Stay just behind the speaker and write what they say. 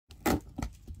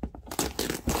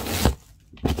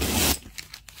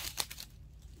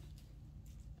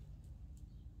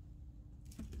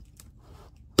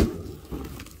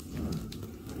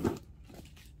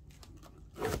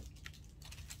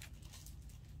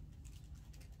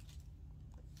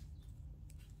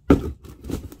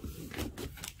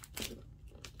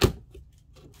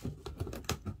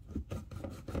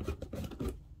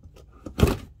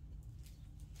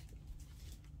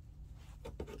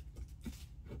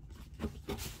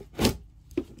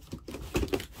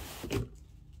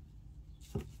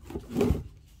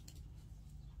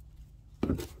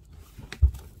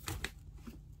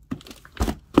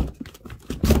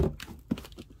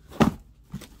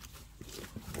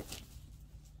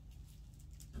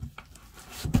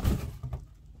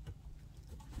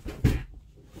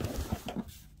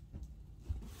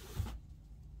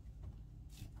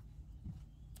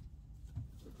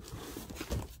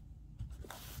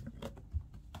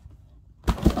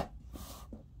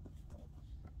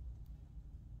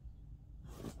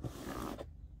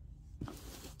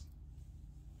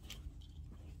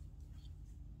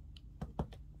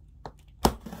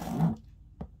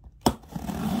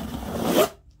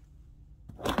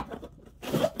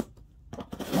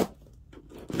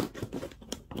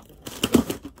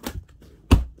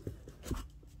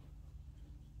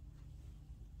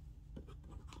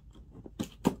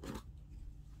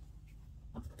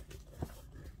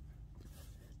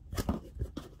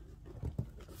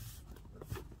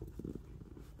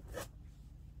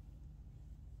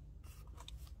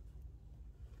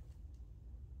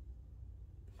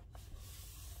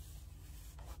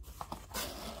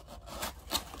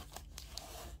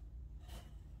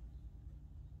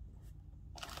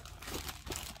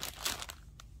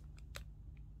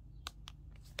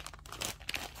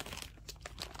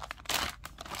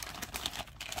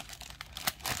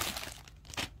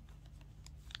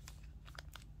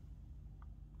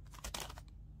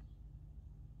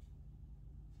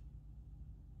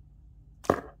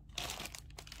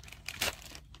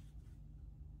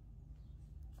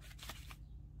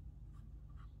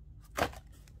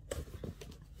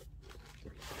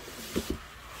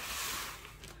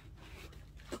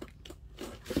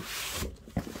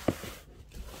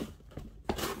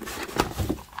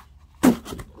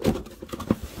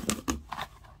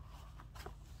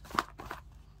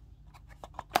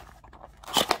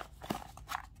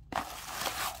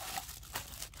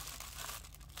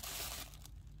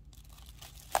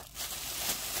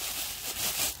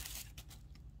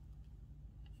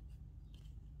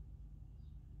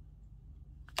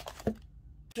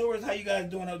Viewers, how you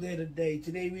guys doing out there today?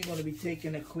 Today we're going to be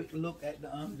taking a quick look at the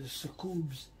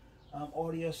SAKOBS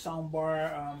audio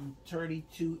soundbar,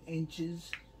 32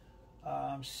 inches,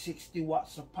 60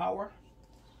 watts of power,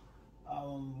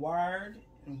 wired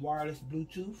and wireless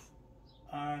Bluetooth,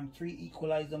 3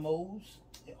 equalizer modes.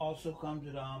 It also comes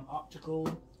with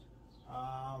optical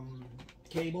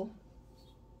cable,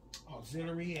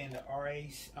 auxiliary, and the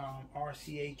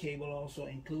RCA cable also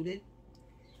included.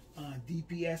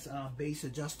 DPS base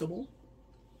adjustable.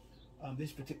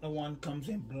 This particular one comes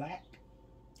in black.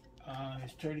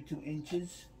 It's 32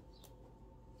 inches.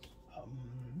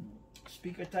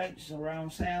 Speaker type,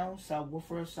 surround sound,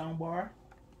 subwoofer, soundbar.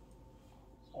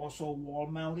 Also wall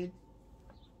mounted.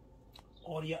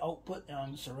 Audio output,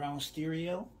 surround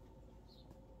stereo.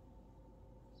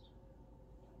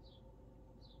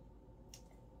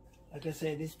 Like I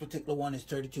said, this particular one is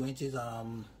 32 inches.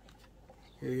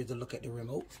 Here's a look at the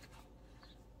remote.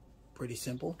 Pretty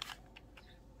simple.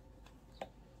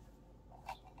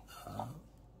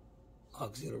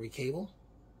 Auxiliary cable.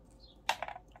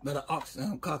 But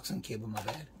an coaxium cable, my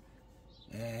bad.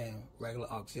 And regular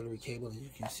auxiliary cable, as you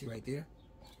can see right there.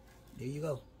 There you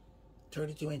go.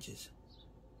 32 inches.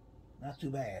 Not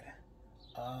too bad.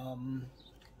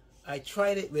 I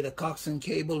tried it with a coaxium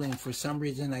cable, and for some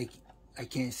reason I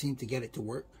can't seem to get it to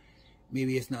work.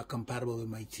 Maybe it's not compatible with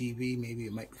my TV. Maybe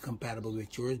it might be compatible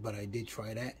with yours, but I did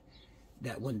try that.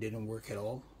 That one didn't work at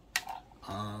all.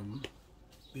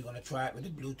 We're gonna try it with the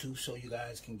Bluetooth so you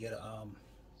guys can get a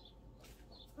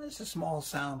it's a small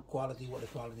sound quality, what the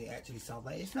quality actually sounds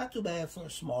like. It's not too bad for a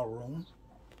small room.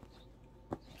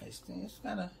 It's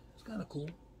kind of cool.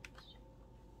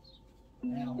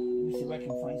 Now, let me see if I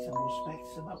can find some more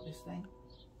specs about this thing.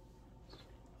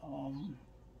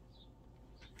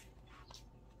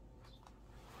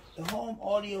 The home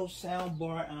audio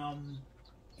soundbar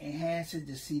enhances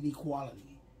the CD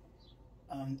quality.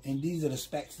 And these are the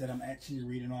specs that I'm actually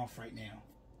reading off right now.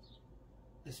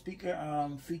 The speaker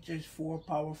features 4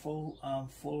 powerful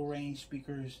full range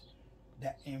speakers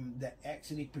that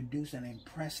actually produce an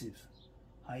impressive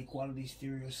high quality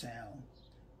stereo sound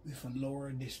with a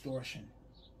lower distortion.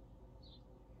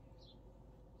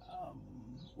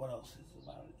 What else is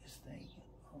about this thing?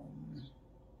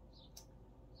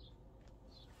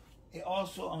 It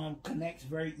also connects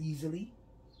very easily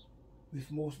with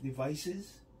most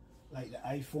devices like the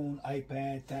iPhone,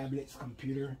 iPad, tablets,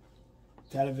 computer,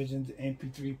 televisions,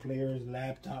 MP3 players,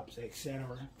 laptops,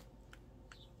 etc.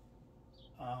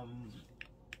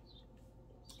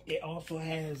 It also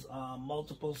has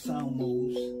multiple sound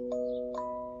modes.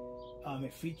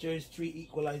 It features 3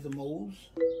 equalizer modes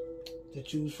to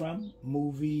choose from: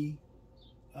 movie,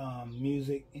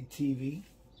 music, and TV.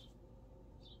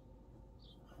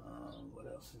 What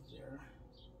else is there?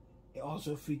 It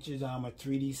also features a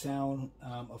 3D sound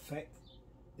effect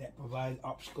that provides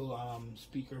optical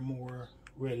speaker more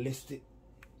realistic,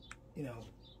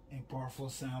 and powerful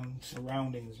sound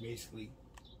surroundings, basically.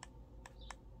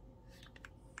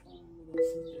 What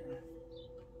else is there?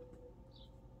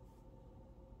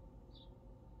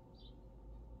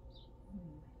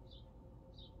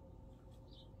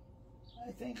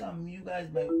 I think you guys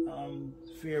might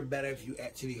fare better if you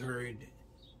actually heard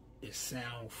the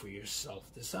sound for yourself.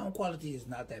 The sound quality is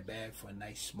not that bad for a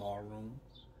nice small room.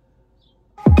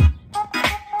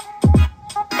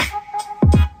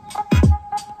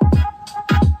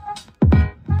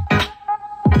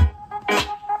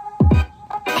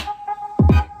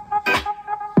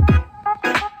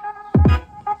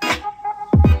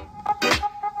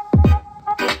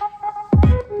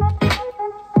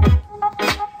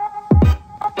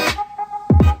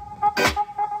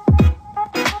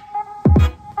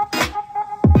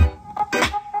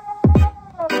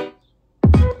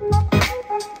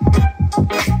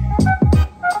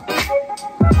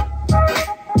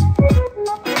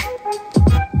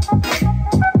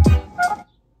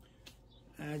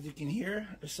 As you can hear,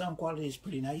 the sound quality is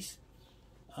pretty nice.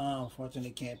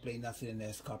 Unfortunately, can't play nothing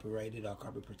that's copyrighted or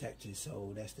copy protected,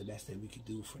 so that's the best that we could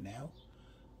do for now.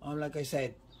 Like I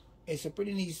said, it's a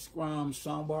pretty neat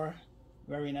soundbar,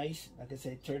 very nice. Like I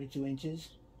said, 32 inches.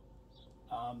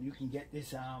 You can get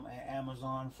this at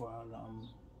Amazon for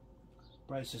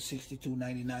Price of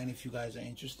 $62.99 if you guys are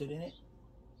interested in it.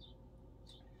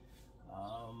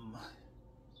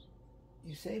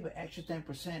 You save an extra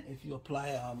 10% if you apply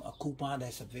a coupon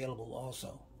that's available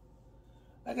also.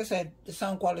 Like I said, the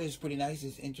sound quality is pretty nice.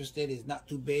 It's interesting. It's not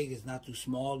too big. It's not too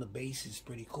small. The bass is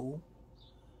pretty cool.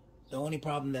 The only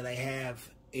problem that I have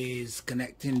is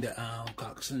connecting the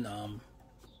Coxsone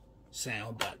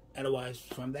sound, but otherwise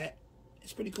from that,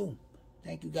 it's pretty cool.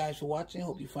 Thank you guys for watching.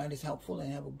 Hope you find this helpful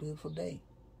and have a beautiful day.